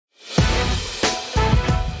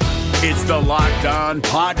It's the Locked On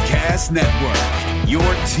Podcast Network, your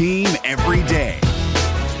team every day.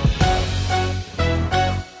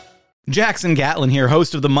 Jackson Gatlin here,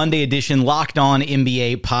 host of the Monday edition Locked On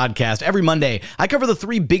NBA podcast. Every Monday, I cover the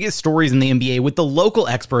three biggest stories in the NBA with the local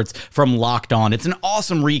experts from Locked On. It's an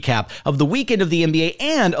awesome recap of the weekend of the NBA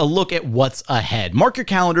and a look at what's ahead. Mark your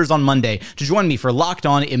calendars on Monday to join me for Locked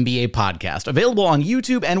On NBA podcast, available on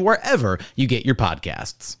YouTube and wherever you get your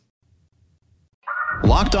podcasts.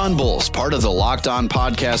 Locked On Bulls, part of the Locked On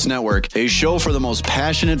Podcast Network, a show for the most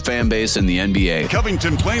passionate fan base in the NBA.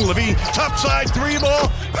 Covington playing Levine, topside three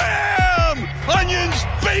ball, bam! Onions,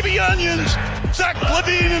 baby onions! Zach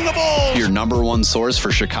Levine in the ball. Your number one source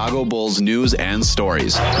for Chicago Bulls news and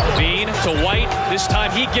stories. Levine to White, this time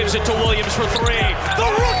he gives it to Williams for three.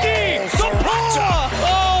 The rookie, the Paw!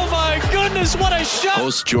 Oh my goodness, what a shot!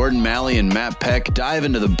 Hosts Jordan Malley and Matt Peck dive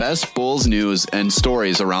into the best Bulls news and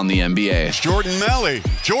stories around the NBA. It's Jordan Malley.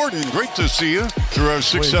 Jordan, great to see you. Through our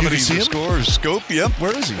 670 score scope. Yep.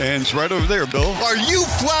 Where is he? And it's right over there, Bill. Are you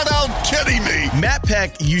flat out kidding me? Matt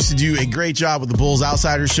Peck used to do a great job with the Bulls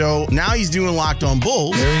Outsider Show. Now he's doing Locked On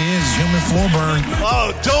Bulls. There he is, human floor burn.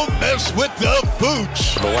 Oh, don't mess with the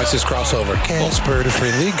boots. But watch this crossover. Casper the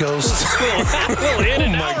Free League Ghost.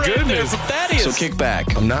 Oh my goodness. So kick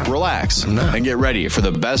back, I'm not. relax, I'm not. and get ready for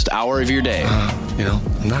the best hour of your day.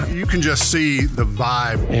 I'm not. You can just see the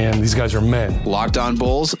vibe. And these guys are men. Locked On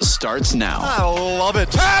Bulls starts now. I love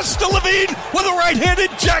it. Pass to Levine with a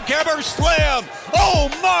right-handed jackhammer slam. Oh,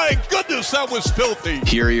 my goodness, that was filthy.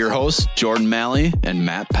 Here are your hosts, Jordan Malley and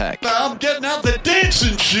Matt Peck. I'm getting out the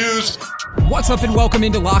dancing shoes. What's up and welcome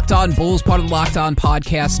into Locked On Bulls, part of the Locked On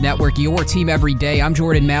Podcast Network, your team every day. I'm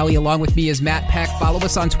Jordan Malley. Along with me is Matt Peck. Follow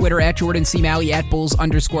us on Twitter at Jordan C. Malley, at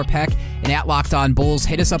Bulls_Peck, and at Locked On Bulls.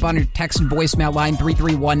 Hit us up on your text and voicemail line,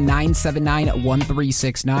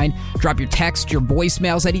 331-979-1369. Drop your text, your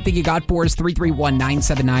voicemails, anything you got for us,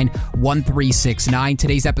 331-979-1369.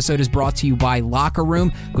 Today's episode is brought to you by Locker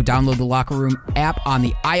Room. Go download the Locker Room app on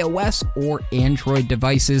the iOS or Android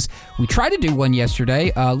devices. We tried to do one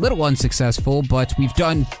yesterday, a little unsuccessful, but we've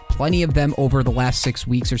done plenty of them over the last 6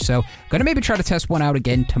 weeks or so. Gonna maybe try to test one out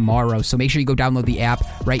again tomorrow, so make sure you go download the app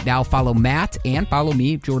right now. Follow Matt and follow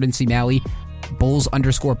me, Jordan C. Malley,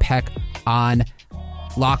 Bulls_Peck on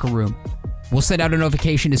Locker Room. We'll send out a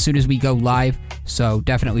notification as soon as we go live, so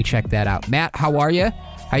definitely check that out. Matt, how are you?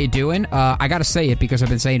 How you doing? I gotta say it because I've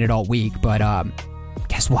been saying it all week, but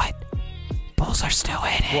guess what? Bulls are still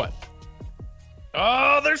in it. What?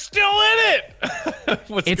 Oh, they're still in it.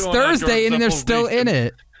 It's Thursday and they're still in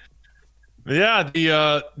it. Yeah,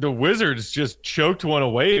 the Wizards just choked one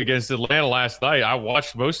away against Atlanta last night. I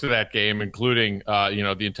watched most of that game, including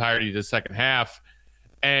the entirety of the second half.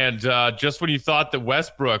 And just when you thought that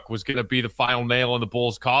Westbrook was going to be the final nail in the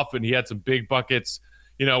Bulls' coffin, he had some big buckets,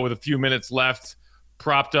 with a few minutes left,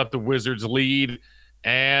 propped up the Wizards' lead.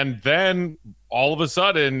 And then all of a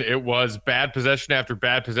sudden, it was bad possession after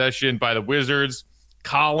bad possession by the Wizards.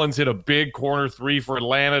 Collins hit a big corner three for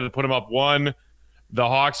Atlanta to put him up one. The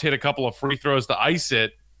Hawks hit a couple of free throws to ice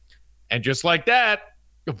it. And just like that,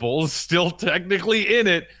 the Bulls still technically in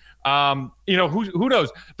it. Who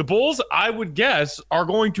knows? The Bulls, I would guess, are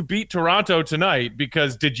going to beat Toronto tonight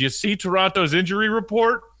because did you see Toronto's injury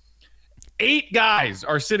report? 8 guys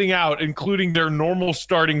are sitting out, including their normal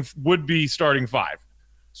would-be starting 5.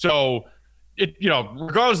 So,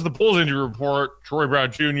 regardless of the Bulls injury report, Troy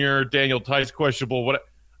Brown Jr., Daniel Tice questionable.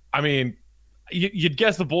 You'd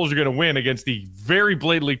guess the Bulls are going to win against the very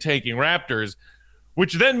blatantly tanking Raptors,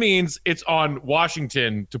 which then means it's on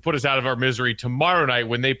Washington to put us out of our misery tomorrow night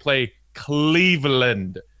when they play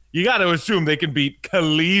Cleveland. You got to assume they can beat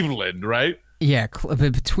Cleveland, right? Yeah,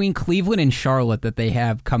 between Cleveland and Charlotte that they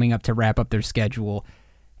have coming up to wrap up their schedule,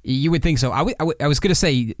 you would think so. I was going to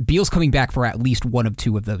say Beal's coming back for at least one of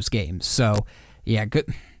 2 of those games. So, yeah,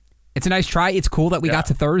 good. It's a nice try. It's cool that we got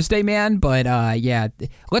to Thursday, man. But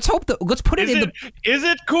let's hope let's put it in the. Is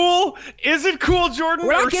it cool? Is it cool, Jordan?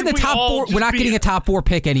 We're not getting the top 4. We're not getting a top 4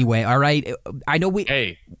 pick anyway. All right. I know we're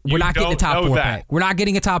not getting a top 4 pick. We're not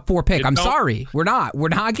getting a top 4 pick. I'm sorry. We're not. We're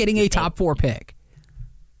not getting a top 4 pick.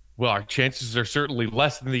 Well, our chances are certainly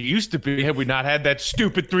less than they used to be had we not had that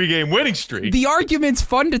stupid 3-game winning streak. The argument's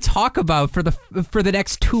fun to talk about for the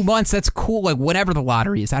next 2 months. That's cool. Like whatever the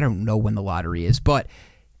lottery is. I don't know when the lottery is, but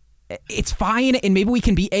it's fine. And maybe we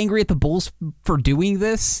can be angry at the Bulls for doing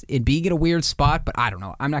this and being in a weird spot. But I don't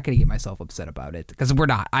know. I'm not going to get myself upset about it because we're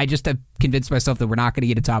not. I just have convinced myself that we're not going to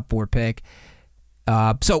get a top 4 pick.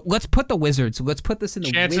 So let's put the Wizards. Let's put this in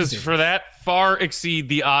the chances Wizards. for that far exceed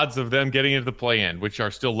the odds of them getting into the play-in, which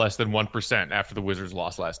are still less than 1% after the Wizards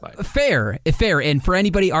lost last night. Fair. And for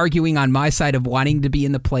anybody arguing on my side of wanting to be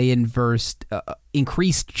in the play-in versus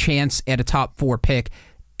increased chance at a top 4 pick,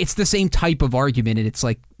 it's the same type of argument, and it's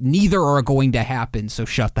like neither are going to happen, so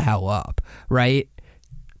shut the hell up, right?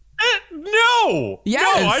 No.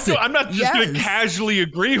 Yes. No, I'm not just going to casually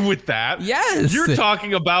agree with that. Yes. You're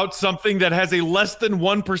talking about something that has a less than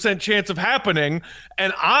 1% chance of happening,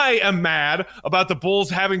 and I am mad about the Bulls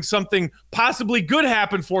having something possibly good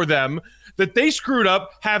happen for them that they screwed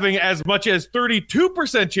up having as much as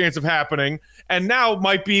 32% chance of happening, and now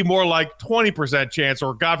might be more like 20% chance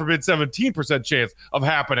or, God forbid, 17% chance of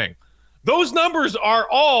happening. Those numbers are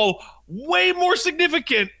all way more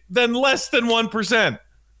significant than less than 1%.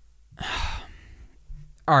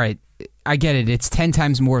 All right, I get it. It's 10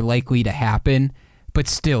 times more likely to happen, but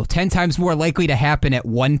still, 10 times more likely to happen at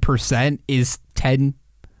 1% is 10.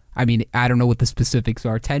 I mean, I don't know what the specifics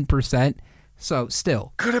are. 10%. So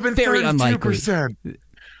still, could have been very 32%. unlikely.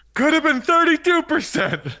 Could have been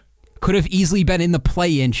 32%. Could have easily been in the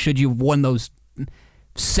play-in should you have won those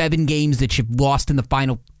 7 games that you've lost in the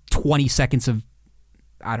final 20 seconds of.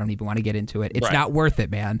 I don't even want to get into it. It's not worth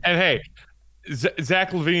it, man. And hey,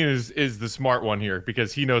 Zach LaVine is the smart one here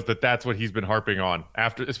because he knows that that's what he's been harping on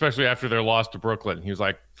especially after their loss to Brooklyn. He was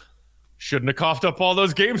like, shouldn't have coughed up all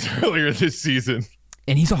those games earlier this season.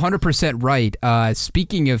 And he's 100% right.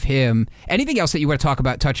 Speaking of him, anything else that you want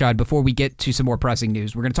to touch on before we get to some more pressing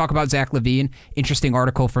news? We're going to talk about Zach LaVine. Interesting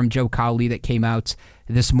article from Joe Cowley that came out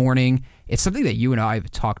this morning. It's something that you and I have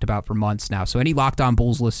talked about for months now. So any Locked On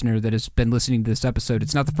Bulls listener that has been listening to this episode,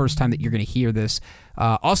 it's not the first time that you're going to hear this.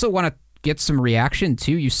 Also want to get some reaction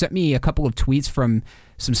too. You sent me a couple of tweets from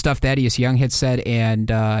some stuff Thaddeus Young had said and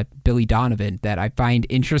Billy Donovan that I find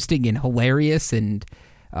interesting and hilarious, and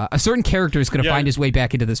a certain character is going to find his way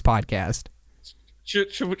back into this podcast.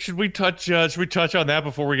 Should we touch on that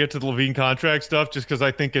before we get to the LaVine contract stuff? Just because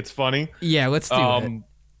I think it's funny. Yeah, let's do it.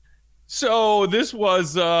 So this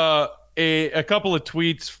was a couple of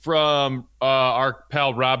tweets from our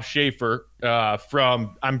pal Rob Schaefer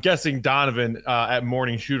from, I'm guessing, Donovan at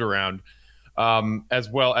Morning Shoot-Around, as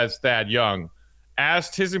well as Thad Young.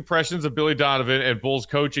 Asked his impressions of Billy Donovan and Bulls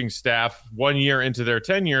coaching staff 1 year into their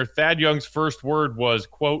tenure. Thad Young's first word was,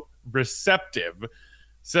 quote, receptive.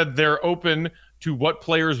 Said they're open to what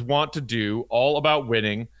players want to do, all about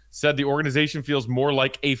winning. Said the organization feels more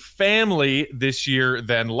like a family this year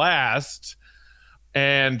than last.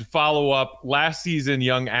 And follow up, last season,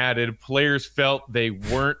 Young added, players felt they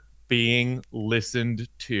weren't being listened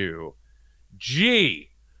to. Gee,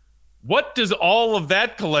 what does all of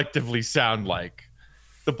that collectively sound like?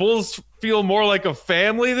 The Bulls feel more like a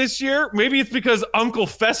family this year? Maybe it's because Uncle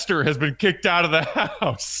Fester has been kicked out of the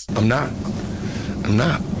house. I'm not. I'm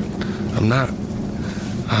not.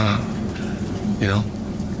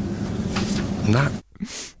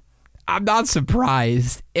 I'm not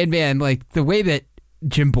surprised. And man, like the way that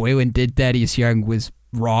Jim Boylan did Thaddeus Young was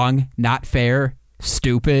wrong, not fair,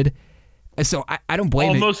 stupid. So I don't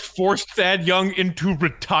blame Almost forced Thad Young into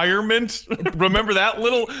retirement. Remember that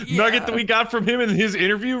little nugget that we got from him in his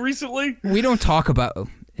interview recently? We don't talk about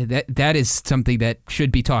that. That is something that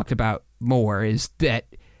should be talked about more, is that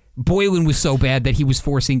Boylan was so bad that he was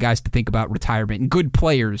forcing guys to think about retirement, and good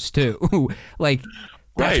players too. Like,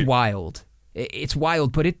 that's wild. It's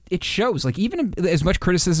wild, but it shows. Like, even as much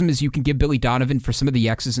criticism as you can give Billy Donovan for some of the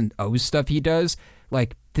X's and O's stuff he does,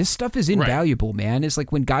 like, this stuff is invaluable, man. It's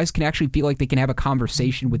like when guys can actually feel like they can have a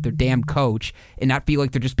conversation with their damn coach and not feel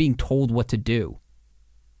like they're just being told what to do.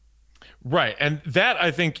 Right, and that,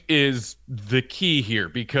 I think, is the key here,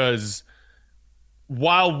 because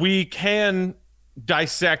while we can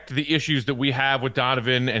dissect the issues that we have with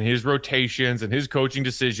Donovan and his rotations and his coaching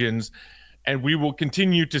decisions, and we will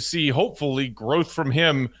continue to see, hopefully, growth from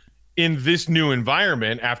him in this new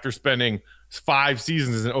environment after spending 5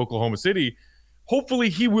 seasons in Oklahoma City. Hopefully,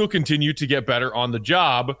 he will continue to get better on the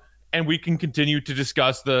job, and we can continue to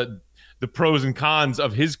discuss the pros and cons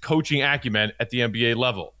of his coaching acumen at the NBA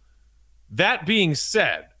level. That being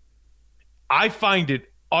said, I find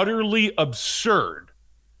it utterly absurd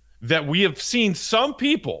that we have seen some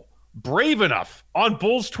people brave enough on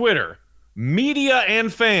Bulls Twitter, media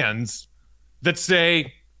and fans, that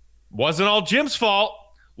say, wasn't all Jim's fault.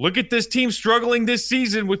 Look at this team struggling this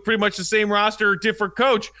season with pretty much the same roster, different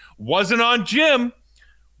coach. Wasn't on Jim.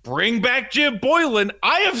 Bring back Jim Boylan.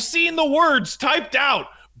 I have seen the words typed out.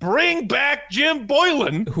 Bring back Jim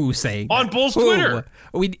Boylan. Who's saying on Bulls Twitter?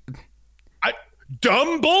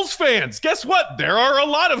 dumb Bulls fans. Guess what? There are a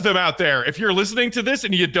lot of them out there. If you're listening to this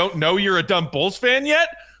and you don't know you're a dumb Bulls fan yet,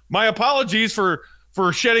 my apologies for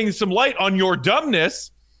shedding some light on your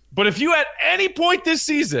dumbness. But if you at any point this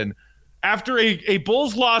season, after a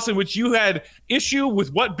Bulls loss in which you had issue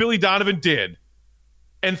with what Billy Donovan did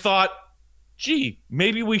and thought, gee,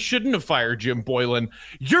 maybe we shouldn't have fired Jim Boylen,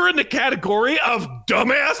 you're in the category of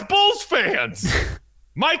dumbass Bulls fans.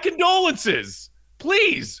 My condolences.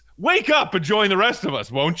 Please wake up and join the rest of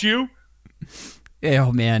us, won't you?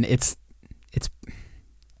 Oh man, it's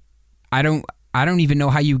I don't even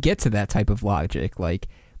know how you get to that type of logic. Like,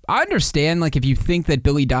 I understand, like, if you think that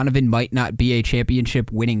Billy Donovan might not be a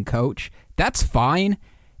championship winning coach, that's fine.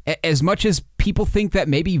 As much as people think that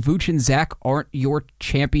maybe Vooch and Zach aren't your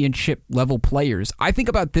championship level players, I think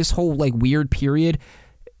about this whole like weird period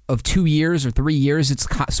of 2 years or 3 years. It's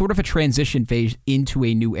sort of a transition phase into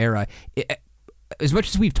a new era. As much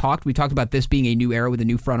as we've talked about this being a new era with a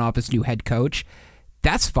new front office, new head coach.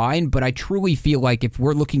 That's fine, but I truly feel like if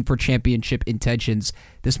we're looking for championship intentions,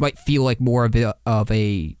 this might feel like more of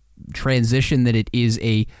a transition than it is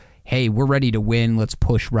a, hey, we're ready to win, let's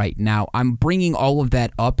push right now. I'm bringing all of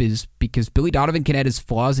that up is because Billy Donovan can add his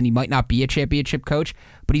flaws and he might not be a championship coach,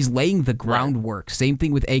 but he's laying the groundwork. Same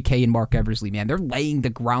thing with AK and Mark Eversley, man. They're laying the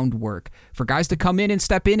groundwork for guys to come in and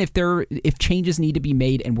step in if changes need to be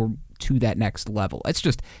made and we're to that next level. It's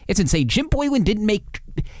insane. Jim Boylen didn't make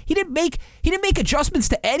adjustments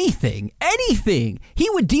to anything. He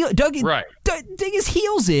would dig his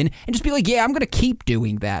heels in and just be like, yeah, I'm going to keep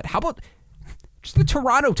doing that. How about just the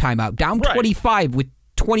Toronto timeout, down 25 with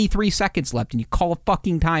 23 seconds left, and you call a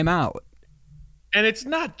fucking timeout. And it's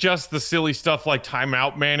not just the silly stuff like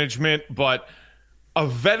timeout management, but a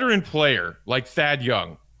veteran player like Thad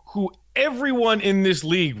Young, who everyone in this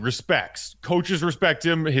league respects. Coaches respect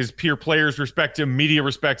him, his peer players respect him, media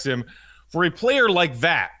respects him. For a player like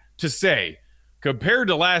that to say, compared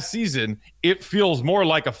to last season, it feels more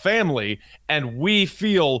like a family, and we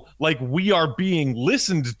feel like we are being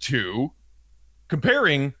listened to.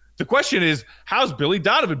 Comparing, the question is, how's Billy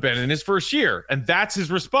Donovan been in his first year? And that's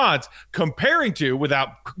his response, comparing to, without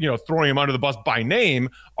throwing him under the bus by name,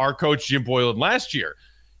 our coach Jim Boylen last year.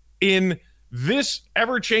 In this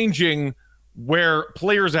ever-changing, where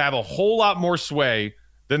players have a whole lot more sway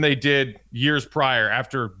than they did years prior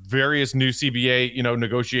after various new CBA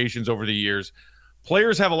negotiations over the years,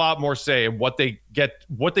 players have a lot more say in what they get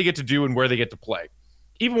to do and where they get to play.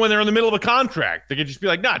 Even when they're in the middle of a contract, they can just be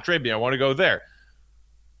like, nah, trade me, I want to go there.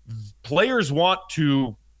 Players want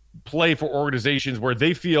to play for organizations where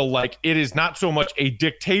they feel like it is not so much a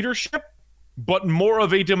dictatorship, but more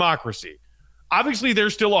of a democracy. Obviously,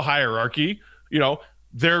 there's still a hierarchy.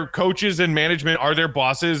 Their coaches and management are their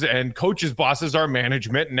bosses, and coaches' bosses are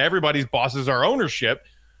management, and everybody's bosses are ownership.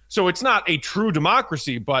 So it's not a true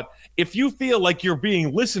democracy, but if you feel like you're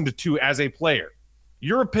being listened to as a player,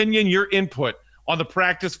 your opinion, your input on the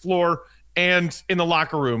practice floor and in the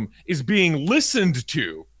locker room is being listened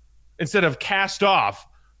to instead of cast off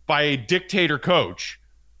by a dictator coach,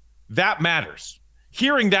 that matters.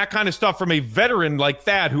 Hearing that kind of stuff from a veteran like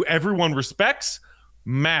Thad, who everyone respects,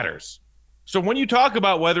 matters. So when you talk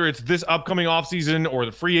about whether it's this upcoming offseason or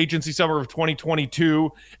the free agency summer of 2022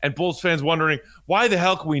 and Bulls fans wondering, why the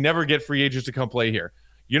hell can we never get free agents to come play here?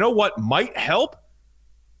 You know what might help?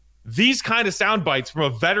 These kind of sound bites from a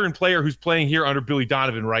veteran player who's playing here under Billy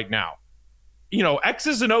Donovan right now.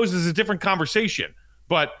 X's and O's is a different conversation,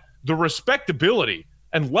 but the respectability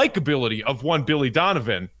and likability of one Billy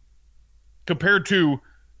Donovan compared to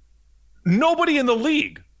nobody in the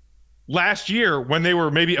league last year when they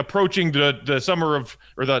were maybe approaching the summer of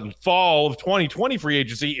or the fall of 2020 free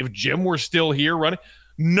agency, if Jim were still here running,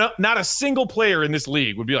 not a single player in this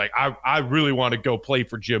league would be like, I really want to go play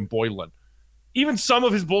for Jim Boylen. Even some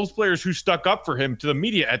of his Bulls players who stuck up for him to the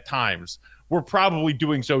media at times were probably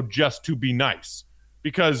doing so just to be nice,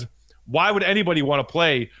 because why would anybody want to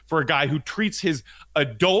play for a guy who treats his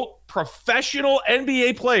adult professional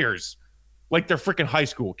NBA players like they're freaking high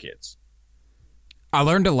school kids? I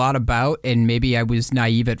learned a lot about, and maybe I was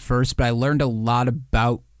naive at first, but I learned a lot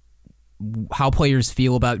about how players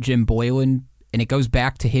feel about Jim Boylen, and it goes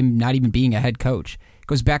back to him not even being a head coach. It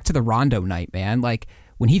goes back to the Rondo night, man. Like,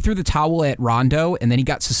 when he threw the towel at Rondo, and then he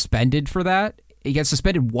got suspended for that, he got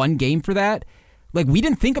suspended one game for that. Like, we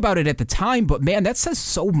didn't think about it at the time, but man, that says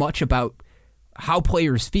so much about how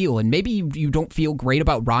players feel. And maybe you don't feel great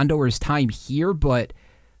about Rondo or his time here, but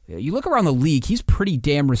you look around the league, he's pretty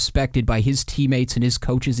damn respected by his teammates and his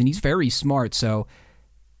coaches, and he's very smart. So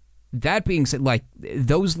That being said, like,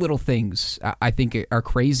 those little things I think are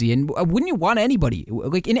crazy. And wouldn't you want anybody,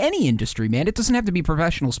 like in any industry, man? It doesn't have to be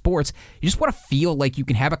professional sports. You just want to feel like you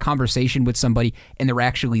can have a conversation with somebody and they're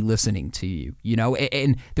actually listening to you, you know,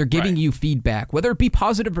 and they're giving you feedback, whether it be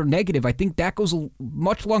positive or negative. I think that goes a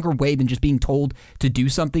much longer way than just being told to do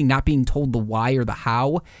something, not being told the why or the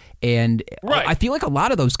how. And I feel like a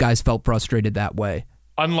lot of those guys felt frustrated that way.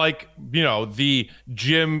 Unlike, the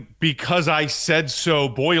Jim because I said so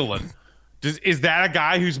Boylan. Is that a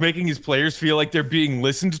guy who's making his players feel like they're being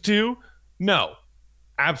listened to? No,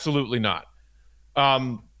 absolutely not.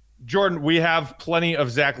 Jordan, we have plenty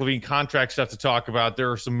of Zach LaVine contract stuff to talk about.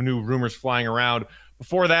 There are some new rumors flying around.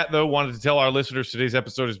 Before that, though, wanted to tell our listeners today's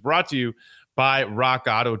episode is brought to you by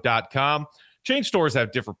RockAuto.com. Chain stores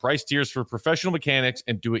have different price tiers for professional mechanics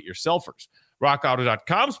and do-it-yourselfers.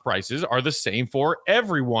 RockAuto.com's prices are the same for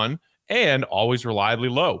everyone and always reliably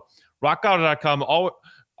low. RockAuto.com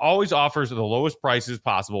always offers the lowest prices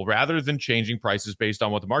possible rather than changing prices based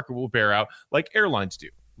on what the market will bear out like airlines do.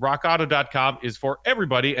 RockAuto.com is for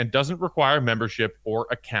everybody and doesn't require membership or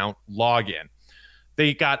account login.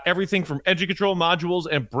 They got everything from engine control modules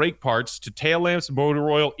and brake parts to tail lamps,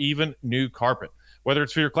 motor oil, even new carpet. Whether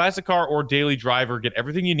it's for your classic car or daily driver, get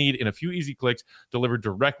everything you need in a few easy clicks delivered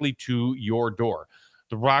directly to your door.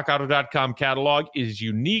 The RockAuto.com catalog is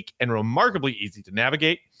unique and remarkably easy to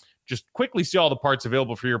navigate. Just quickly see all the parts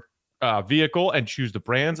available for your vehicle and choose the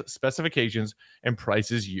brands, specifications, and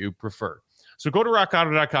prices you prefer. So go to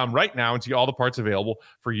RockAuto.com right now and see all the parts available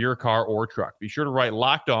for your car or truck. Be sure to write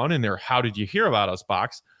Locked On in their How Did You Hear About Us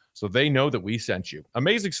box so they know that we sent you.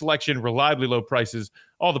 Amazing selection, reliably low prices,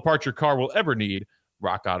 all the parts your car will ever need.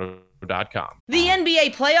 RockAuto.com. The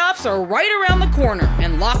NBA playoffs are right around the corner,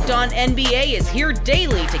 and Locked On NBA is here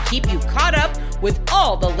daily to keep you caught up with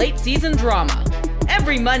all the late season drama.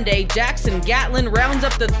 Every Monday, Jackson Gatlin rounds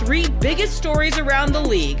up the 3 biggest stories around the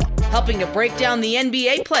league, helping to break down the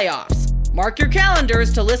NBA playoffs. Mark your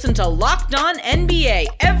calendars to listen to Locked On NBA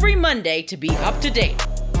every Monday to be up to date.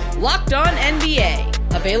 Locked On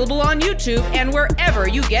NBA, available on YouTube and wherever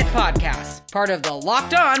you get podcasts. Part of the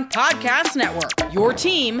Locked On Podcast Network, your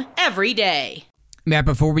team every day. Matt,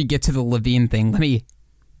 before we get to the LaVine thing, let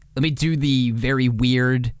me do the very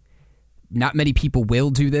weird, not many people will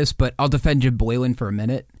do this, but I'll defend Jim Boylan for a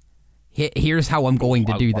minute. Here's how I'm going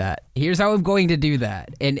to do that. Here's how I'm going to do that.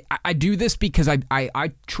 And I do this because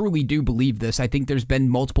I truly do believe this. I think there's been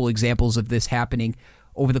multiple examples of this happening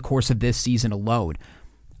over the course of this season alone.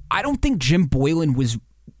 I don't think Jim Boylan was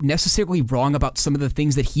necessarily wrong about some of the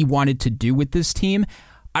things that he wanted to do with this team.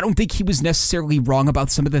 I don't think he was necessarily wrong about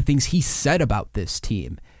some of the things he said about this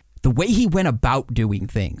team. The way he went about doing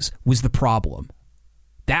things was the problem.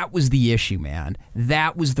 That was the issue, man.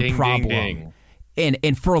 That was the problem. Ding, ding.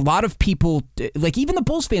 And for a lot of people, like even the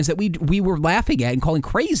Bulls fans that we were laughing at and calling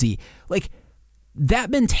crazy, like that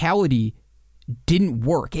mentality didn't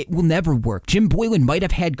work. It will never work. Jim Boylan might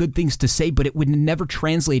have had good things to say, but it would have never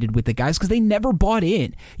translated with the guys because they never bought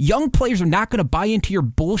in. Young players are not going to buy into your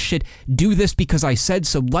bullshit, do this because I said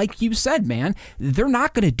so. Like you said, man, they're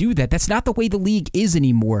not going to do that. That's not the way the league is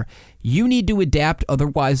anymore. You need to adapt,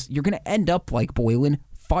 otherwise you're going to end up like Boylan,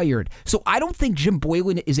 fired. So I don't think Jim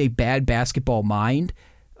Boylan is a bad basketball mind.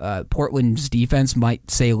 Portland's defense might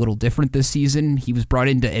say a little different this season. He was brought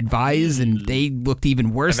in to advise, and they looked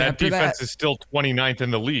even worse after that. And that defense is still 29th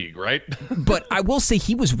in the league, right? But I will say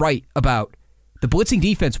he was right about the blitzing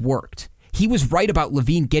defense worked. He was right about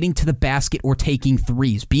LaVine getting to the basket or taking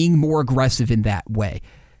threes, being more aggressive in that way.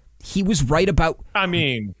 He was right about... I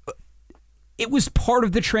mean... It was part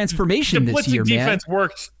of the transformation this year, man. The blitzing defense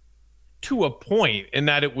worked to a point in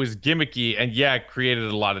that it was gimmicky, and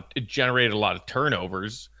it generated a lot of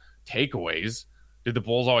turnovers, takeaways. Did the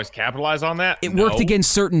Bulls always capitalize on that? It worked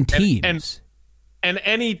against certain teams. And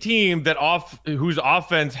any team that whose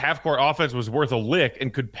offense, half-court offense, was worth a lick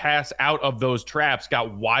and could pass out of those traps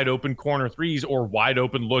got wide open corner threes or wide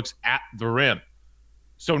open looks at the rim.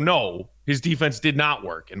 So no, his defense did not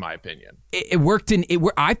work, in my opinion. It worked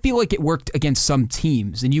I feel like it worked against some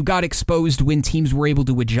teams, and you got exposed when teams were able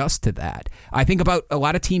to adjust to that. I think about a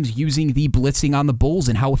lot of teams using the blitzing on the Bulls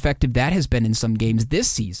and how effective that has been in some games this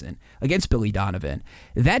season against Billy Donovan.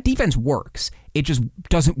 That defense works. It just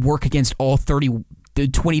doesn't work against all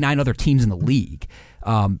 29 other teams in the league.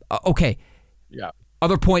 Okay. Yeah.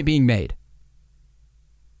 Other point being made.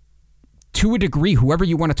 To a degree, whoever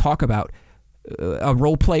you want to talk about, a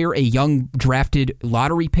role player, a young drafted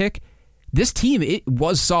lottery pick, this team, it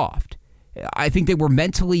was soft. I think they were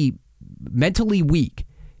mentally weak.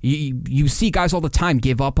 You see guys all the time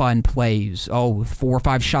give up on plays. 4 or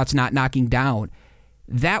 5 shots not knocking down.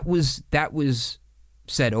 That was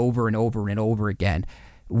said over and over and over again.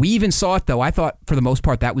 We even saw it, though. I thought, for the most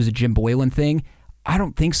part, that was a Jim Boylan thing. I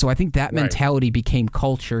don't think so. I think that mentality became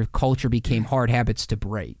culture. Culture became hard habits to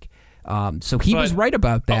break. So he was right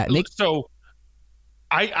about that. So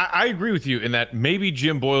I agree with you in that maybe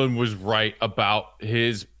Jim Boylan was right about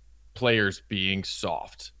his players being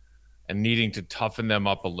soft and needing to toughen them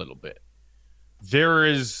up a little bit. There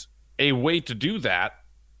is a way to do that,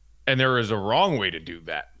 and there is a wrong way to do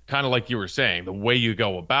that. Kind of like you were saying, the way you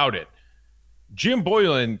go about it. Jim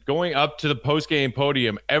Boylan going up to the post-game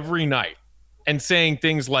podium every night and saying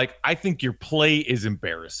things like, I think your play is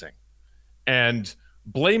embarrassing, and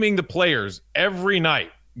blaming the players every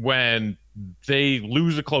night when they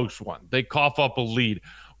lose a close one, they cough up a lead,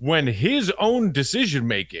 when his own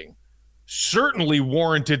decision-making certainly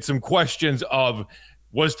warranted some questions of,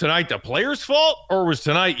 was tonight the player's fault or was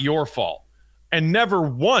tonight your fault? And never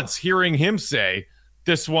once hearing him say,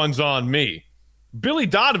 this one's on me. Billy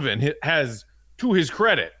Donovan has, to his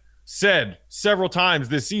credit, said several times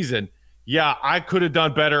this season, yeah, I could have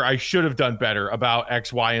done better. I should have done better about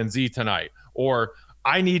X, Y, and Z tonight. Or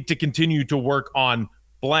I need to continue to work on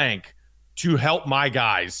blank to help my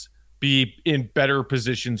guys be in better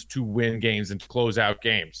positions to win games and to close out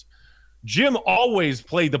games. Jim always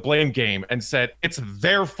played the blame game and said, it's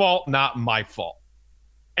their fault, not my fault.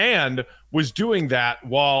 And was doing that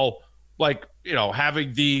while,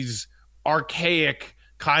 having these archaic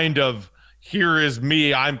kind of, here is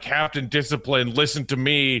me, I'm Captain Discipline, listen to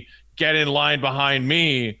me, get in line behind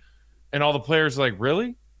me. And all the players are like,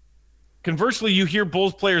 really? Conversely, you hear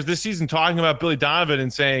Bulls players this season talking about Billy Donovan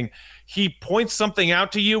and saying he points something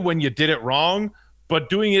out to you when you did it wrong, but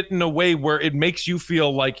doing it in a way where it makes you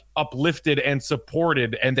feel like uplifted and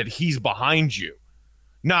supported and that he's behind you.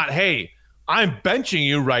 Not, hey, I'm benching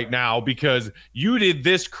you right now because you did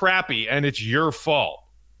this crappy and it's your fault.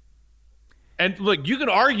 And look, you can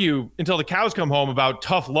argue until the cows come home about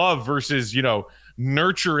tough love versus,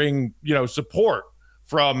 nurturing, support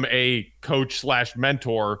from a coach /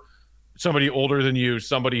 mentor, somebody older than you,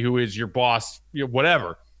 somebody who is your boss,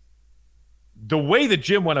 whatever. The way that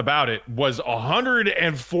Jim went about it was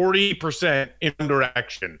 140% in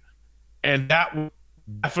direction. And that was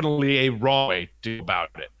definitely a wrong way to go about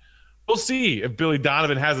it. We'll see if Billy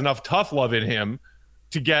Donovan has enough tough love in him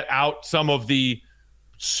to get out some of the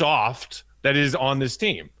soft that is on this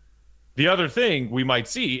team. The other thing we might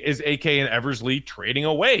see is AK and Eversley trading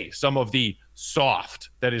away some of the soft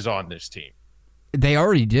that is on this team. They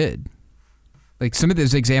already did. Some of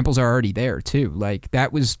those examples are already there too.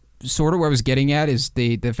 That was sort of where I was getting at, is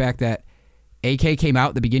the fact that AK came out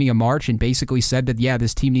at the beginning of March and basically said that, yeah,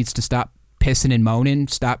 this team needs to stop pissing and moaning,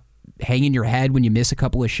 stop hanging your head when you miss a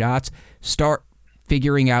couple of shots, start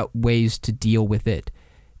figuring out ways to deal with it.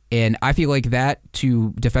 And I feel like that,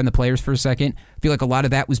 to defend the players for a second, I feel like a lot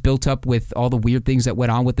of that was built up with all the weird things that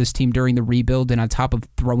went on with this team during the rebuild, and on top of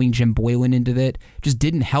throwing Jim Boylan into that, just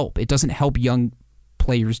didn't help. It doesn't help young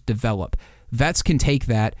players develop. Vets can take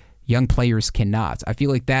that, young players cannot. I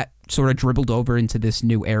feel like that sort of dribbled over into this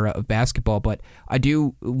new era of basketball, but I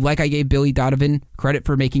do, like I gave Billy Donovan credit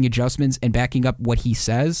for making adjustments and backing up what he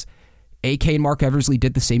says, AK and Mark Eversley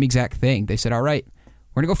did the same exact thing. They said, all right,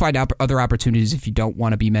 we're going to go find out other opportunities if you don't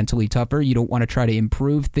want to be mentally tougher, you don't want to try to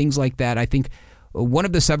improve, things like that. I think one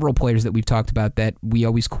of the several players that we've talked about that we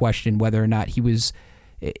always question whether or not he was,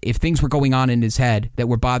 if things were going on in his head that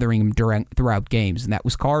were bothering him throughout games, and that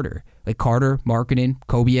was Carter. Carter, Markkanen,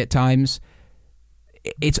 Kobe at times.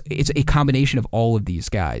 It's a combination of all of these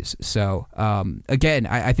guys. So again,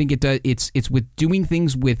 I think it's with doing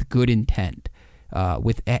things with good intent.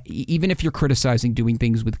 Even if you're criticizing, doing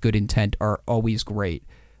things with good intent are always great.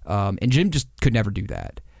 And Jim just could never do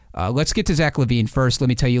that. Let's get to Zach LaVine first. Let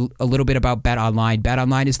me tell you a little bit about Bet Online. Bet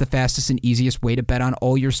Online is the fastest and easiest way to bet on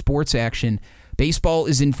all your sports action. Baseball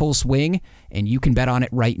is in full swing, and you can bet on it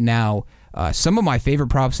right now. Some of my favorite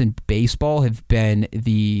props in baseball have been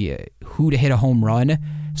the who to hit a home run.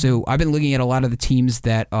 So I've been looking at a lot of the teams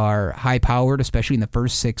that are high-powered, especially in the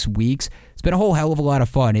first 6 weeks. It's been a whole hell of a lot of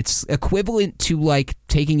fun. It's equivalent to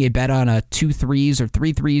taking a bet on a 2 threes or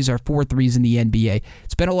 3 threes or 4 threes in the NBA.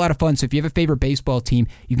 It's been a lot of fun. So if you have a favorite baseball team,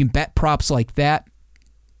 you can bet props like that.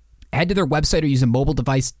 Head to their website or use a mobile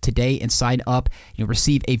device today and sign up. You'll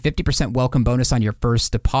receive a 50% welcome bonus on your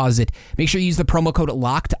first deposit. Make sure you use the promo code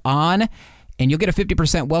LOCKEDON, and you'll get a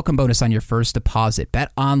 50% welcome bonus on your first deposit.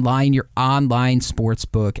 Bet Online, your online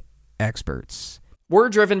sportsbook experts. We're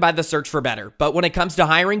driven by the search for better, but when it comes to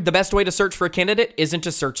hiring, the best way to search for a candidate isn't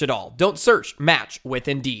to search at all. Don't search, match with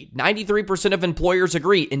Indeed. 93% of employers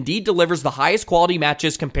agree Indeed delivers the highest quality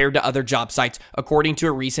matches compared to other job sites, according to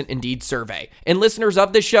a recent Indeed survey. And listeners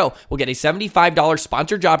of this show will get a $75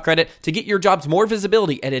 sponsored job credit to get your jobs more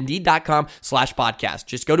visibility at Indeed.com/podcast.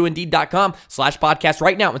 Just go to Indeed.com/podcast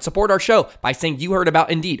right now and support our show by saying you heard about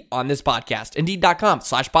Indeed on this podcast.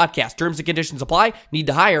 Indeed.com/podcast. Terms and conditions apply. Need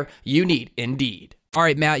to hire? You need Indeed. All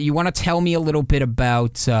right, Matt, you want to tell me a little bit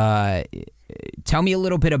about this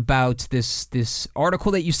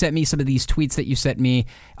article that you sent me, some of these tweets that you sent me,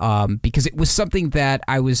 because it was something that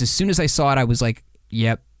as soon as I saw it, I was like,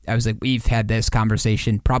 yep. I was like, we've had this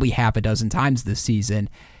conversation probably half a dozen times this season.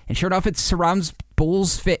 And sure enough, it surrounds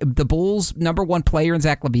the Bulls' number one player in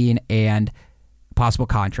Zach LaVine and possible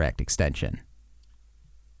contract extension.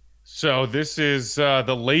 So this is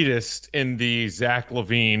the latest in the Zach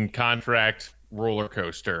LaVine contract roller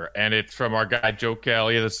coaster, and it's from our guy Joe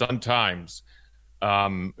Kelly of the Sun-Times,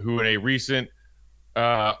 who in a recent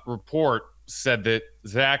report said that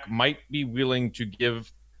Zach might be willing to give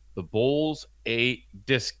the Bulls a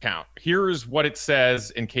discount. Here is what it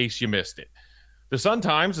says in case you missed it. The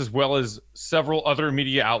Sun-Times, as well as several other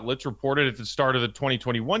media outlets, reported at the start of the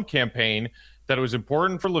 2021 campaign that it was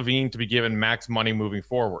important for LaVine to be given max money moving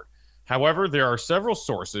forward. However, there are several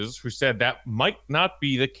sources who said that might not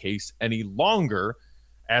be the case any longer,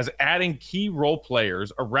 as adding key role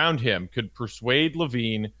players around him could persuade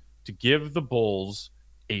LaVine to give the Bulls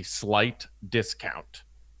a slight discount.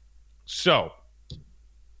 So,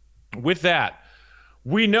 with that,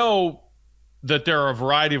 we know that there are a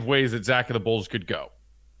variety of ways that Zach and the Bulls could go.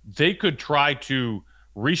 They could try to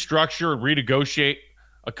restructure, renegotiate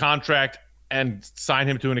a contract and sign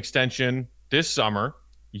him to an extension this summer,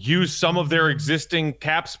 use some of their existing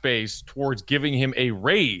cap space towards giving him a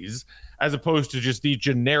raise, as opposed to just the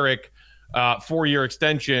generic 4-year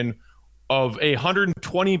extension of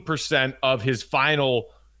 120% of his final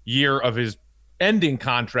year of his ending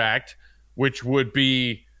contract, which would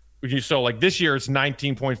be, so like this year it's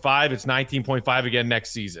 19.5, it's 19.5 again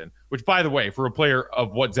next season, which, by the way, for a player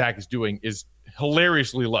of what Zach is doing, is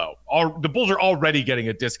hilariously low. The Bulls are already getting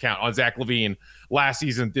a discount on Zach LaVine last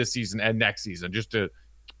season, this season, and next season, just to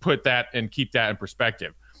put that and keep that in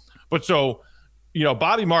perspective. But so,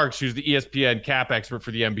 Bobby Marks, who's the ESPN cap expert for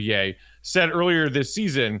the NBA, said earlier this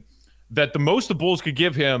season that the most the Bulls could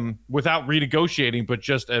give him without renegotiating, but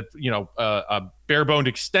just a bare-boned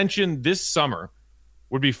extension this summer,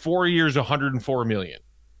 would be 4 years, $104 million.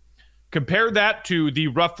 Compare that to the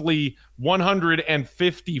roughly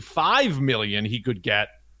 $155 million he could get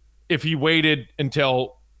if he waited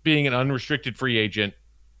until being an unrestricted free agent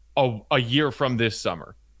a year from this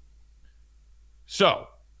summer. So,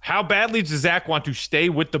 how badly does Zach want to stay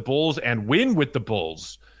with the Bulls and win with the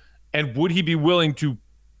Bulls? And would he be willing to,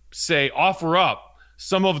 say, offer up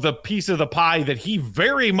some of the piece of the pie that he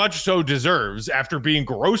very much so deserves after being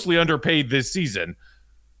grossly underpaid this season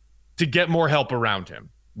to get more help around him?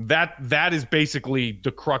 That is basically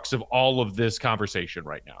the crux of all of this conversation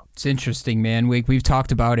right now. It's interesting, man. We've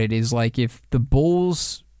talked about it. Is like if the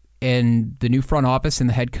Bulls and the new front office and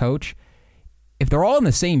the head coach, if they're all on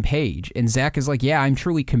the same page and Zach is like, yeah, I'm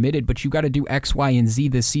truly committed, but you got to do X, Y, and Z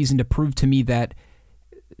this season to prove to me that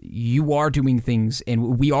you are doing things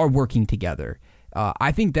and we are working together.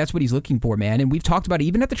 I think that's what he's looking for, man. And we've talked about it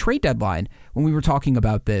even at the trade deadline when we were talking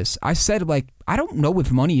about this. I said, I don't know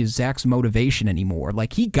if money is Zach's motivation anymore.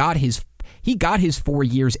 He got his 4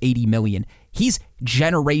 years, $80 million. He's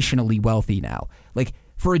generationally wealthy now.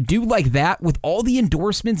 For a dude like that, with all the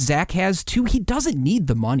endorsements Zach has too, he doesn't need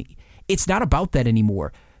the money. It's not about that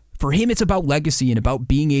anymore. For him, it's about legacy and about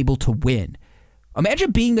being able to win.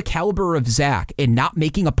 Imagine being the caliber of Zach and not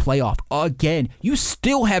making a playoff again. You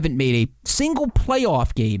still haven't made a single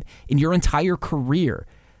playoff game in your entire career.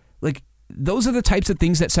 Those are the types of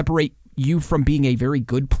things that separate you from being a very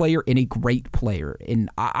good player and a great player. And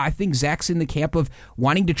I think Zach's in the camp of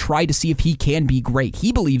wanting to try to see if he can be great.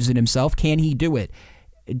 He believes in himself. Can he do it?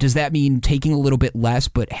 Does that mean taking a little bit less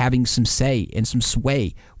but having some say and some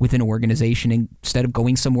sway within an organization instead of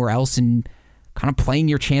going somewhere else and kind of playing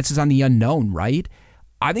your chances on the unknown, right?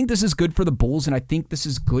 I think this is good for the Bulls, and I think this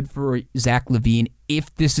is good for Zach LaVine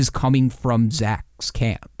if this is coming from Zach's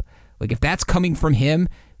camp. If that's coming from him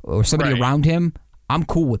or somebody around him, I'm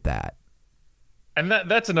cool with that. And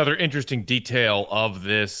that's another interesting detail of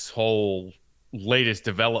this whole latest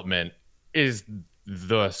development is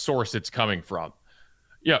the source it's coming from.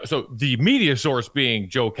 Yeah, so the media source being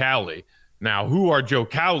Joe Cowley. Now, who are Joe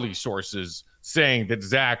Cowley's sources saying that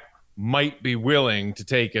Zach might be willing to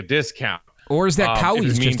take a discount? Or is that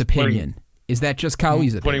Cowley's just opinion? Is that just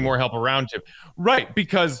Cowley's opinion? Putting more help around him. Right,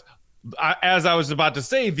 because as I was about to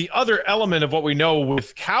say, the other element of what we know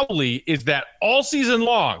with Cowley is that all season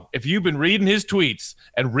long, if you've been reading his tweets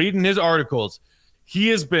and reading his articles, he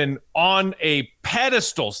has been on a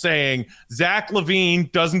pedestal saying Zach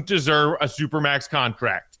LaVine doesn't deserve a Supermax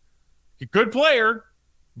contract. He's a good player,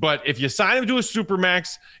 but if you sign him to a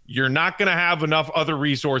Supermax, you're not going to have enough other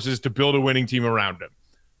resources to build a winning team around him.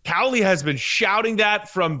 Cowley has been shouting that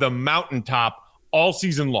from the mountaintop all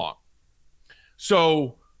season long.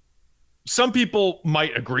 So some people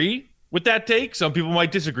might agree with that take. Some people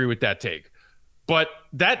might disagree with that take. But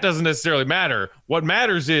that doesn't necessarily matter. What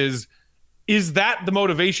matters is that the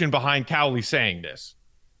motivation behind Cowley saying this?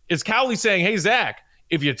 Is Cowley saying, hey, Zach,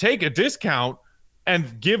 if you take a discount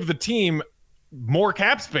and give the team more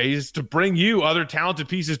cap space to bring you other talented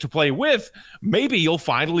pieces to play with, maybe you'll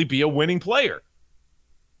finally be a winning player?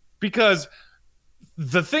 Because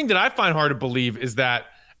the thing that I find hard to believe is that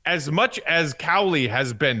as much as Cowley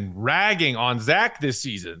has been ragging on Zach this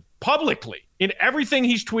season publicly in everything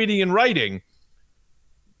he's tweeting and writing,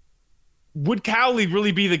 would Cowley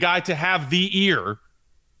really be the guy to have the ear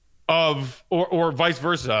of, or vice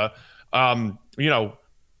versa,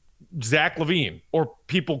 Zach LaVine or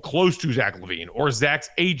people close to Zach LaVine or Zach's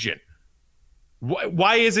agent?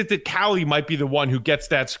 Why is it that Cowley might be the one who gets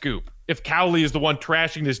that scoop if Cowley is the one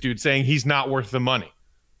trashing this dude, saying he's not worth the money?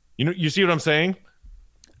 You see what I'm saying?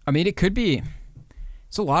 I mean, it could be.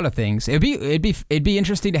 It's a lot of things. It'd be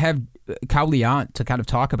interesting to have Cowley on to kind of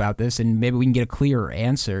talk about this, and maybe we can get a clearer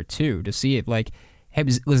answer too to see it. Like,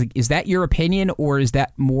 is that your opinion, or is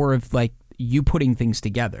that more of like you putting things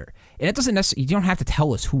together? And it doesn't necessarily. You don't have to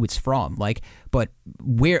tell us who it's from, like, but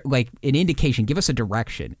where, like, an indication. Give us a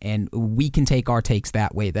direction, and we can take our takes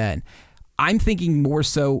that way. Then, I'm thinking more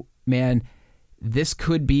so, man. This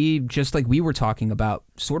could be just like we were talking about,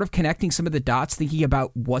 sort of connecting some of the dots, thinking about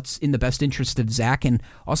what's in the best interest of Zach, and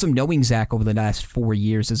also knowing Zach over the last 4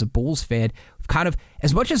 years as a Bulls fan. Kind of,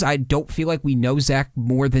 as much as I don't feel like we know Zach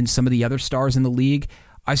more than some of the other stars in the league,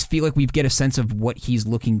 I feel like we get a sense of what he's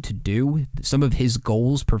looking to do, some of his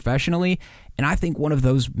goals professionally. And I think one of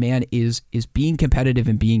those, man, is being competitive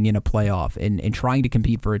and being in a playoff and trying to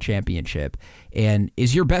compete for a championship. And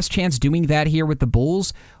is your best chance doing that here with the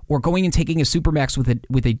Bulls, or going and taking a Supermax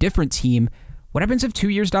with a different team? What happens if 2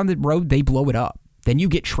 years down the road they blow it up? Then you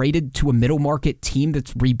get traded to a middle market team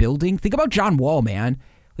that's rebuilding. Think about John Wall, man.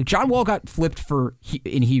 Like, John Wall got flipped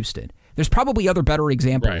in Houston. There's probably other better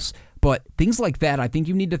examples, right? But things like that, I think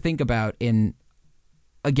you need to think about. And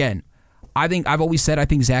again, I've always said I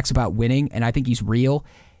think Zach's about winning, and I think he's real.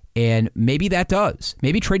 And maybe that does.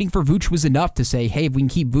 Maybe trading for Vooch was enough to say, hey, if we can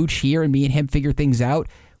keep Vooch here and me and him figure things out,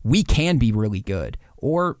 we can be really good.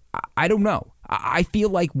 Or I don't know. I feel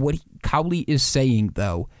like what Cowley is saying,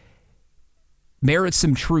 though, merits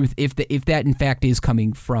some truth if that in fact is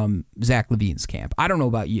coming from Zach LaVine's camp. I don't know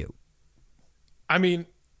about you. I mean,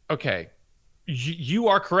 okay. You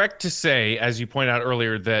are correct to say, as you pointed out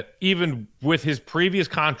earlier, that even with his previous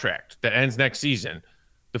contract that ends next season,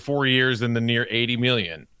 the 4 years and the near $80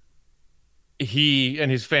 million, he and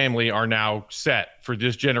his family are now set for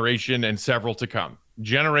this generation and several to come.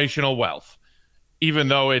 Generational wealth, even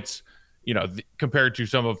though it's, compared to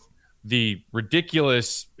some of the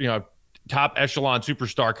ridiculous, top echelon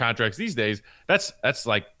superstar contracts these days, that's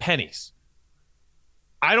like pennies.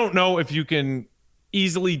 I don't know if you can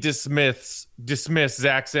easily dismiss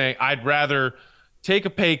Zach saying, I'd rather take a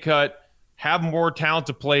pay cut, have more talent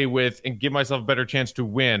to play with, and give myself a better chance to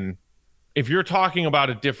win, if you're talking about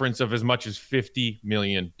a difference of as much as $50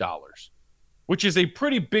 million, which is a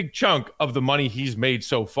pretty big chunk of the money he's made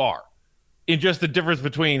so far, in just the difference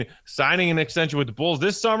between signing an extension with the Bulls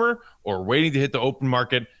this summer or waiting to hit the open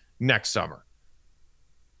market next summer.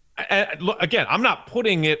 And look, again, I'm not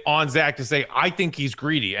putting it on Zach to say I think he's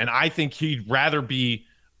greedy and I think he'd rather be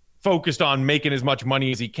focused on making as much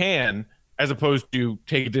money as he can, as opposed to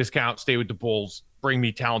take a discount, stay with the Bulls, bring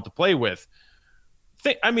me talent to play with.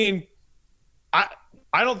 I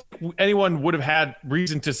don't think anyone would have had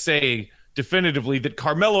reason to say definitively that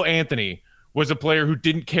Carmelo Anthony was a player who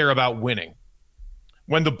didn't care about winning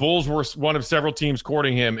when the Bulls were one of several teams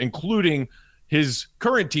courting him, including his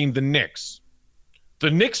current team, the Knicks. The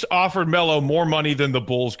Knicks offered Melo more money than the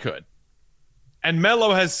Bulls could. And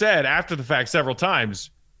Melo has said after the fact several times,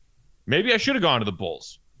 maybe I should have gone to the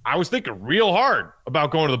Bulls. I was thinking real hard about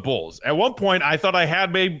going to the Bulls. At one point, I thought I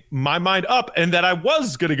had made my mind up and that I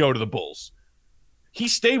was going to go to the Bulls. He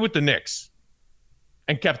stayed with the Knicks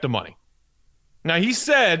and kept the money. Now, he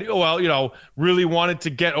said, really wanted to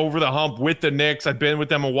get over the hump with the Knicks. I've been with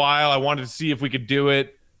them a while. I wanted to see if we could do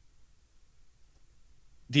it.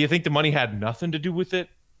 do you think the money had nothing to do with it?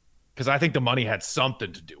 Because I think the money had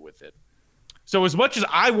something to do with it. So as much as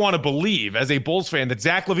I want to believe as a Bulls fan that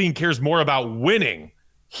Zach LaVine cares more about winning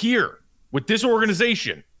here with this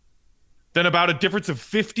organization than about a difference of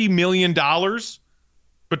 $50 million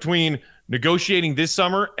between negotiating this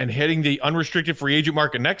summer and hitting the unrestricted free agent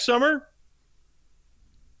market next summer,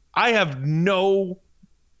 I have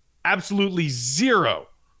absolutely zero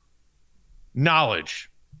knowledge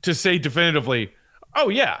to say definitively, oh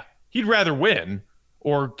yeah, he'd rather win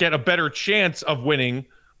or get a better chance of winning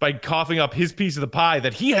by coughing up his piece of the pie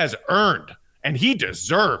that he has earned and he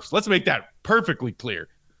deserves. Let's make that perfectly clear.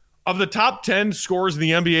 Of the top 10 scorers in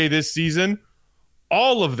the NBA this season,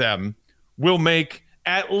 all of them will make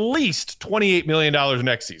at least $28 million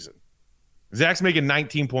next season. Zach's making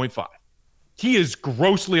 19.5. He is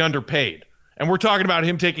grossly underpaid. And we're talking about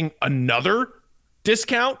him taking another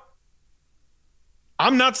discount.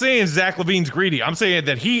 I'm not saying Zach LaVine's greedy. I'm saying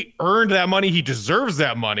that he earned that money. He deserves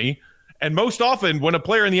that money. And most often when a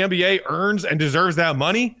player in the NBA earns and deserves that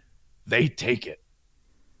money, they take it.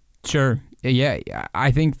 Sure. Yeah.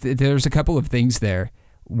 I think there's a couple of things there.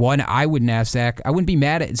 One, I wouldn't be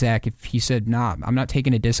mad at Zach if he said, nah, I'm not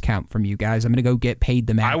taking a discount from you guys. I'm going to go get paid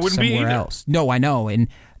the max somewhere else. No, I know. And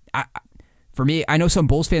for me, I know some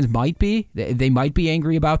Bulls fans might be. They might be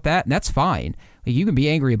angry about that, and that's fine. Like, you can be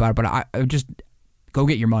angry about it, but I just go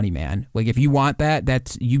get your money, man. Like, if you want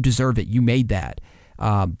that, you deserve it. You made that.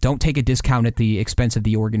 Don't take a discount at the expense of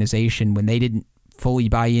the organization when they didn't fully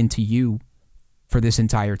buy into you for this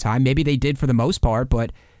entire time. Maybe they did for the most part,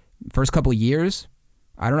 but first couple of years,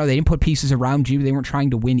 I don't know. They didn't put pieces around you. They weren't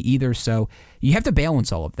trying to win either. So you have to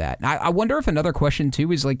balance all of that. And I wonder if another question,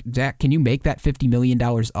 too, is like, Zach, can you make that $50 million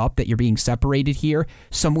up that you're being separated here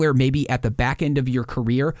somewhere maybe at the back end of your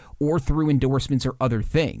career or through endorsements or other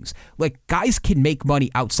things? Like, guys can make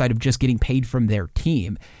money outside of just getting paid from their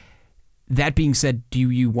team. That being said, do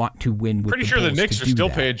you want to win with Pretty the sure Bulls the Knicks are still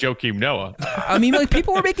paying Joakim Noah. I mean, like,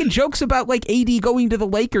 people were making jokes about, like, AD going to the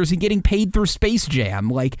Lakers and getting paid through Space Jam.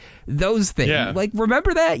 Like, those things. Yeah. Like,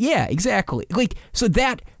 remember that? Yeah, exactly. Like, so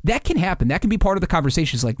that can happen. That can be part of the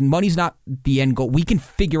conversations. Like, money's not the end goal. We can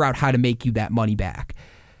figure out how to make you that money back.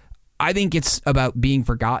 I think it's about being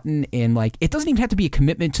forgotten, and, like, it doesn't even have to be a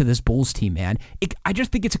commitment to this Bulls team, man. I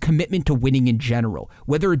just think it's a commitment to winning in general,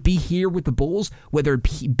 whether it be here with the Bulls, whether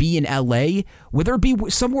it be in LA, whether it be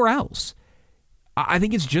somewhere else. I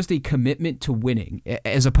think it's just a commitment to winning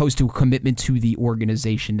as opposed to a commitment to the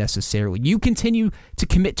organization necessarily. You continue to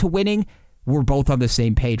commit to winning, we're both on the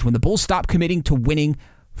same page. When the Bulls stop committing to winning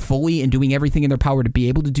fully and doing everything in their power to be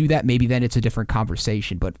able to do that, maybe then it's a different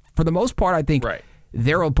conversation. But for the most part, I think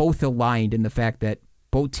they're both aligned in the fact that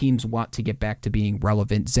both teams want to get back to being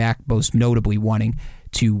relevant. Zach most notably wanting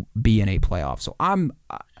to be in a playoff. So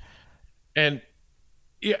and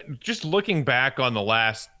yeah, just looking back on the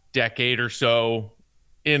last decade or so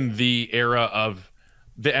in the era of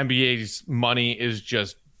the NBA's money is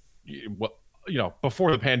just,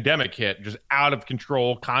 before the pandemic hit, just out of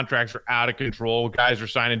control. Contracts are out of control. Guys are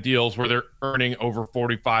signing deals where they're earning over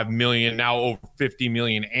 $45 million, now over $50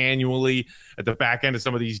 million annually at the back end of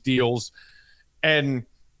some of these deals. And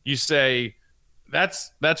you say,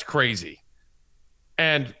 that's crazy.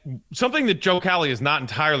 And something that Joe Cowley is not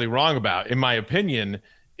entirely wrong about, in my opinion,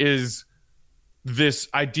 is this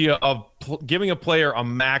idea of giving a player a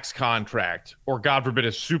max contract, or God forbid,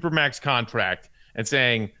 a super max contract, and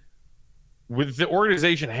saying, with the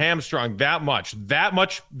organization hamstrung that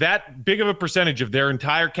big of a percentage of their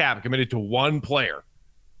entire cap committed to one player,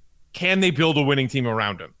 can they build a winning team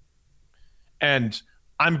around him? And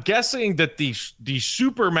I'm guessing that the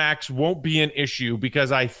super max won't be an issue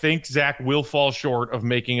because I think Zach will fall short of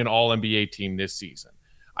making an all-NBA team this season.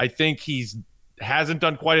 I think hasn't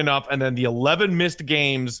done quite enough, and then the 11 missed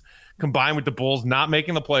games combined with the Bulls not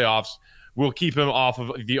making the playoffs will keep him off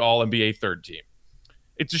of the all-NBA third team.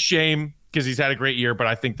 It's a shame because he's had a great year, but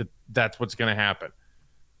I think that's what's going to happen.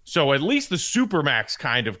 So at least the supermax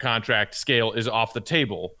kind of contract scale is off the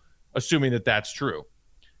table, assuming that that's true.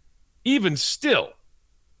 Even still,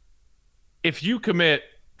 if you commit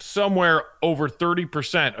somewhere over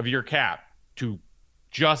 30% of your cap to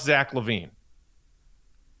just Zach LaVine,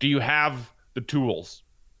 do you have the tools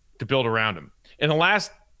to build around him? In the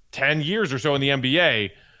last 10 years or so in the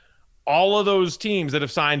NBA, all of those teams that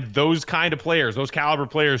have signed those kind of players, those caliber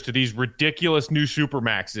players to these ridiculous new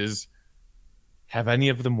supermaxes, have any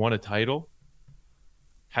of them won a title?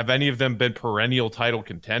 Have any of them been perennial title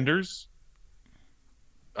contenders?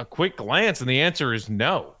 A quick glance, and the answer is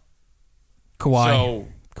no. Kawhi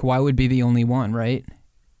would be the only one, right?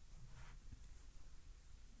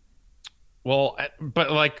 Well,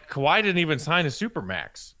 but like Kawhi didn't even sign a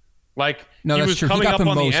Supermax. Like no, he that's was true. coming He got up the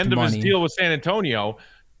on the most end money. of his deal with San Antonio.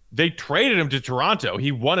 They traded him to Toronto.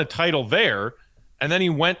 He won a title there, and then he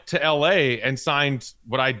went to LA and signed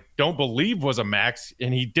what I don't believe was a max,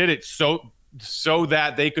 and he did it so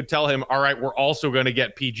that they could tell him, all right, we're also going to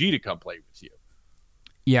get PG to come play with you.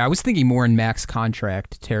 Yeah, I was thinking more in max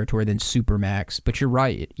contract territory than supermax, but you're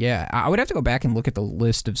right. Yeah, I would have to go back and look at the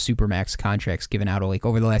list of supermax contracts given out like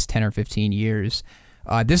over the last 10 or 15 years.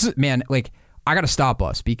 This is, man, like, I got to stop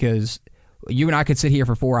us because you and I could sit here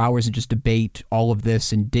for 4 hours and just debate all of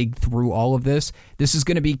this and dig through all of this. This is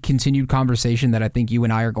going to be continued conversation that I think you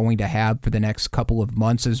and I are going to have for the next couple of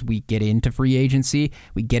months as we get into free agency,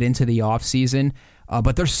 we get into the offseason.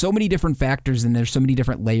 But there's so many different factors and there's so many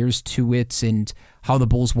different layers to it and how the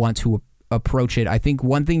Bulls want to approach it. I think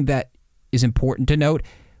one thing that is important to note,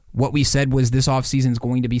 what we said was this offseason is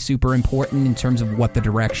going to be super important in terms of what the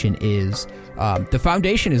direction is. The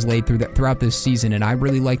foundation is laid throughout this season, and I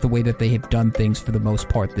really like the way that they have done things for the most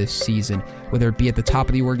part this season, whether it be at the top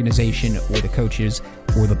of the organization or the coaches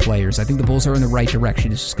or the players. I think the Bulls are in the right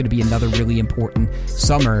direction. It's just going to be another really important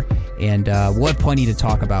summer, and we'll have plenty to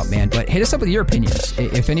talk about, man. But hit us up with your opinions.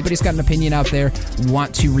 If anybody's got an opinion out there,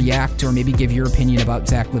 want to react or maybe give your opinion about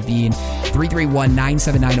Zach LaVine,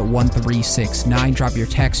 331-979-1369. Drop your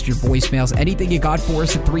text, your voicemails, anything you got for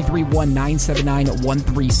us at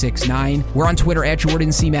 331-979-1369. We're on Twitter at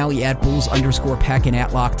Jordan C. Malley, at Bulls_Peck, and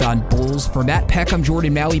at Locked On Bulls. For Matt Peck, I'm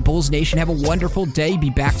Jordan Malley. Bulls Nation, have a wonderful day. Be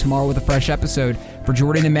back tomorrow with a fresh episode. For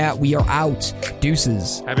Jordan and Matt, we are out.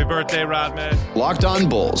 Deuces. Happy birthday, Rodman. Locked On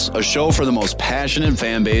Bulls, a show for the most passionate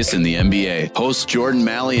fan base in the NBA. Hosts Jordan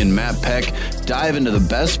Malley and Matt Peck dive into the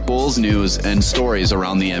best Bulls news and stories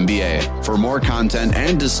around the NBA. For more content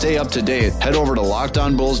and to stay up to date, head over to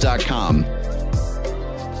LockedOnBulls.com.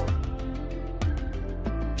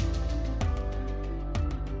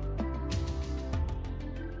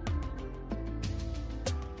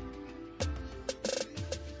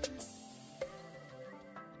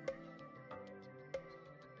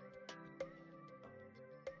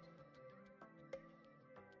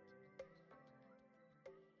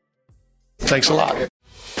 Thanks a lot.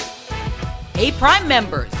 Hey, Prime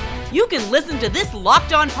members, you can listen to this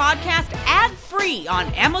Locked On podcast ad-free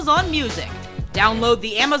on Amazon Music. Download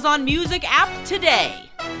the Amazon Music app today.